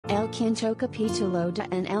El quinto capítulo de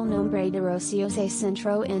En el nombre de Rocío se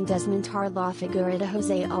centró en desmontar la figura de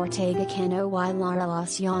José Ortega Cano y la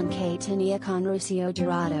relación que tenía con Rocío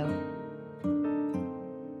Jurado.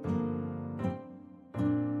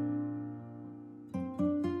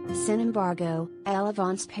 Sin embargo, el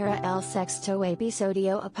avance para el sexto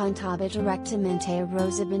episodio apuntaba directamente a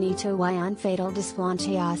Rosa Benito y un fatal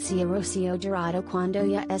desplante hacia Rocío Jurado cuando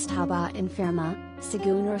ya estaba enferma,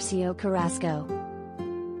 según Rocío Carrasco.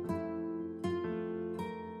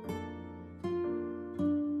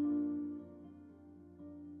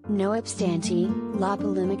 No obstante, la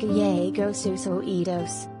polémica llegó sus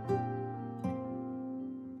oídos.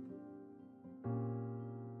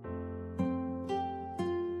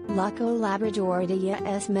 La colaboradora de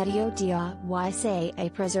Es Mediodía y se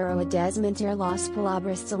apresuró a desmentir las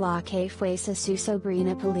palabras de la que fuese su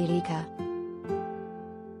sobrina política.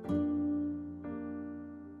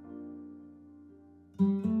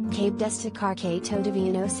 Cabe destacar que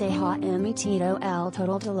todavía no se ha emitido el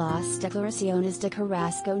total de las declaraciones de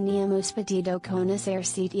Carrasco ni hemos podido conocer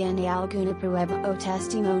si tiene alguna prueba o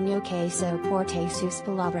testimonio que soporte sus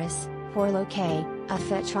palabras, por lo que, a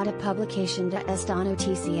fecha de publicación de esta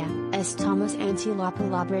noticia, estamos ante la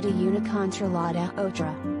palabra de una contra la de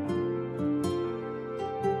otra.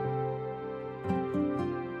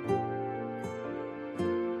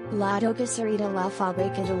 La docería de la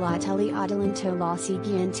fábrica de la tele adelantó la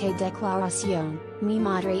siguiente declaración: mi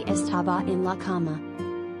madre estaba en la cama.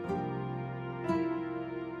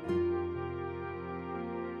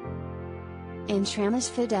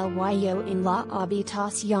 Entramos Fidel y yo en la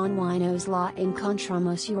habitación y nos la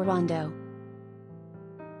encontramos llorando.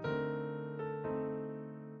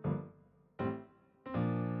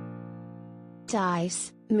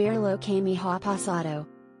 Dice, mira lo que me ha pasado.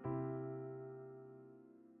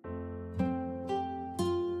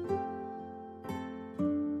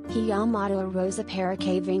 He llamado a Rosa para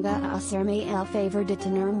que venga a hacerme el favor de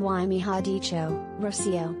tenerme y me ha dicho: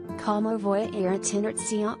 Rocío, ¿cómo voy a ir a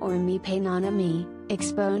tenerte or mi pena a mí?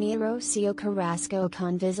 Exponía Rocío Carrasco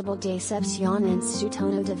con visible decepción en su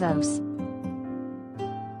tono de voz.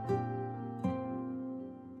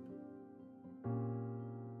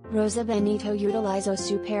 Rosa Benito utilizó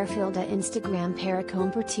su perfil de Instagram para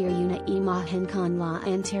compartir una imagen con la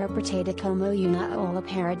interpretada como una ola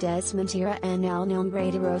para desmentir en el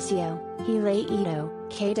nombre de Rocío, y leído,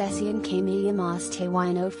 que decían que me llamaste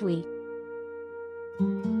y no fui.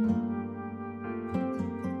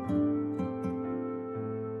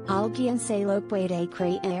 ¿Alguien se lo puede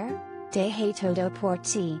creer? Dejé todo por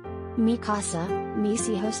ti. Mi casa, mis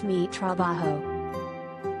hijos, mi trabajo.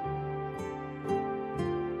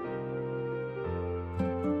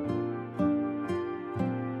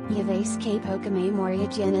 Ya ves que poca memoria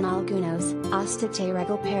tienen algunos, hasta te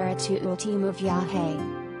regalo para tu último viaje.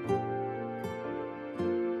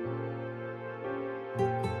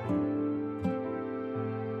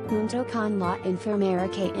 Junto con la enfermera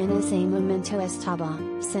que en ese momento estaba,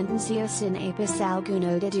 sentenció sin apenas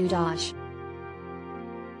alguno de dudas.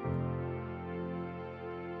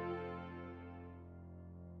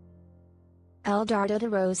 El dardo de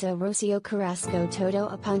Rosa Rocío Carrasco todo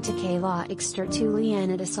apunta que la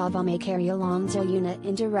extertuliana de Salvame quería lanzar una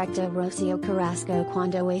indirecta Rocío Carrasco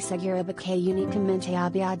cuando aseguraba que únicamente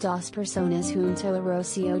había dos personas junto a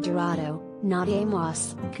Rocío Jurado, nadie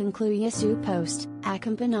más, concluía su post,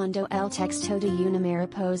 acompañando el texto de una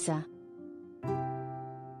mariposa.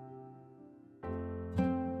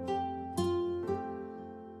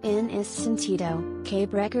 En ese sentido, cabe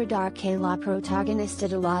recordar que la protagonista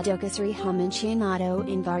de la docería ha mencionado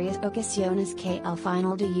en varias ocasiones que el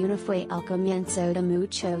final de una fue el comienzo de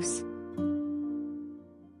muchos.